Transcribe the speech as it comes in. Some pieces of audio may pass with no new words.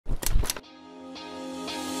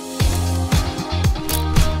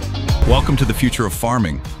Welcome to the future of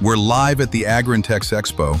farming. We're live at the Agri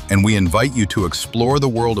Expo, and we invite you to explore the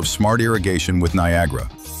world of smart irrigation with Niagara.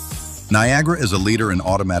 Niagara is a leader in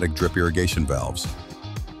automatic drip irrigation valves.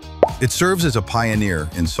 It serves as a pioneer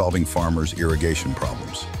in solving farmers' irrigation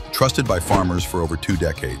problems, trusted by farmers for over 2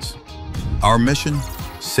 decades. Our mission: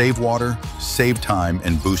 save water, save time,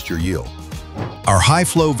 and boost your yield. Our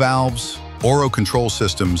high-flow valves, Oro control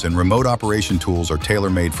systems, and remote operation tools are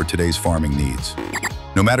tailor-made for today's farming needs,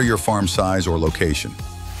 no matter your farm size or location.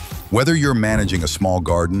 Whether you're managing a small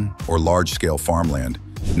garden or large-scale farmland,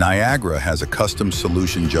 Niagara has a custom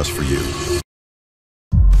solution just for you.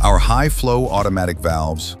 Our high-flow automatic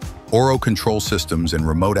valves, Oro control systems, and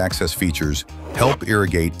remote access features help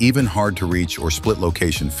irrigate even hard-to-reach or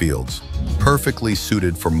split-location fields, perfectly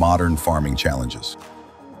suited for modern farming challenges.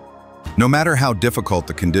 No matter how difficult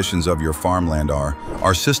the conditions of your farmland are,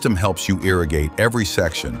 our system helps you irrigate every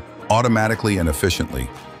section automatically and efficiently.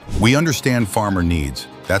 We understand farmer needs.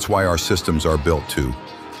 That's why our systems are built to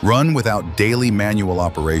run without daily manual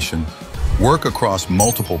operation, work across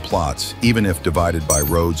multiple plots even if divided by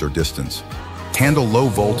roads or distance, handle low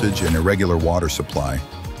voltage and irregular water supply,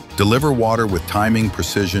 deliver water with timing,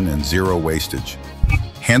 precision, and zero wastage,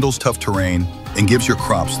 handles tough terrain, and gives your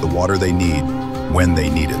crops the water they need when they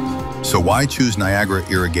need it. So why choose Niagara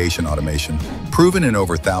Irrigation Automation? Proven in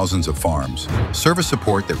over thousands of farms. Service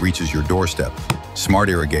support that reaches your doorstep. Smart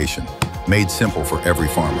irrigation, made simple for every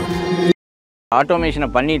farmer. ஆட்டோமேஷனை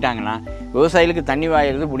பண்ணிட்டாங்கன்னா விவசாயிகளுக்கு தண்ணி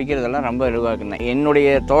வாயிறது பிடிக்கிறதெல்லாம் ரொம்ப எளிவாக்குங்க. என்னுடைய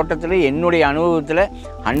தோட்டத்தில் என்னுடைய அனுபவத்தில்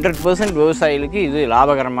 100% விவசாயிகளுக்கு இது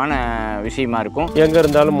லாபகரமான விஷயமா இருக்கும். எங்கே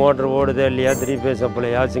இருந்தாலும் மோட்டர் ஓடுதே இல்லையா, 3 பேஸ்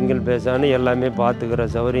சப்ளையா, சிங்கிள் பேஸான்னு எல்லாமே பார்த்துக்கிற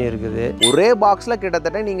சௌகரியம் இருக்குது. ஒரே பாக்ஸில்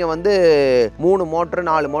கிட்டத்தட்ட நீங்கள் வந்து 3 மோட்டர்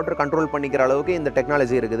 4 மோட்டர் கண்ட்ரோல் பண்ணிக்கிற அளவுக்கு இந்த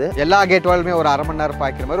டெக்னாலஜி இருக்குது. எல்லா கேட் வால்மே ஒரு அரை மணி நேரம்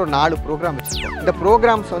பாய்க்கிற மாதிரி ஒரு 4 ப்ரோக்ராம் வச்சுருக்கோம். இந்த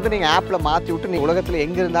ப்ரோக்ராம்ஸ் வந்து நீங்கள் ஆப்பில் மாற்றி விட்டு நீங்கள் உலகத்தில்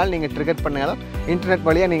எங்கே இருந்தாலும் நீங்கள் ட்ரிகர் பண்ணாலும் இன்டர்நெட்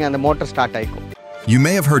வழியாக நீங்கள் அந்த மோட்டர் ஸ்டார்ட் ஆகிக்கும். You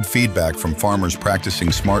may have heard feedback from farmers practicing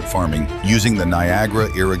smart farming using the Niagara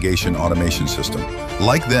Irrigation Automation System.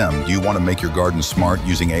 Like them, do you want to make your garden smart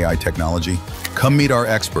using AI technology? Come meet our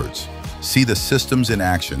experts, see the systems in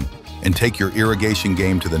action, and take your irrigation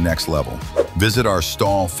game to the next level. Visit our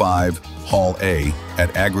Stall 5, Hall A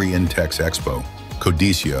at Agri Expo,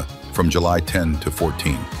 Codicia, from July 10 to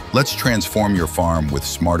 14. Let's transform your farm with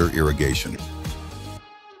smarter irrigation.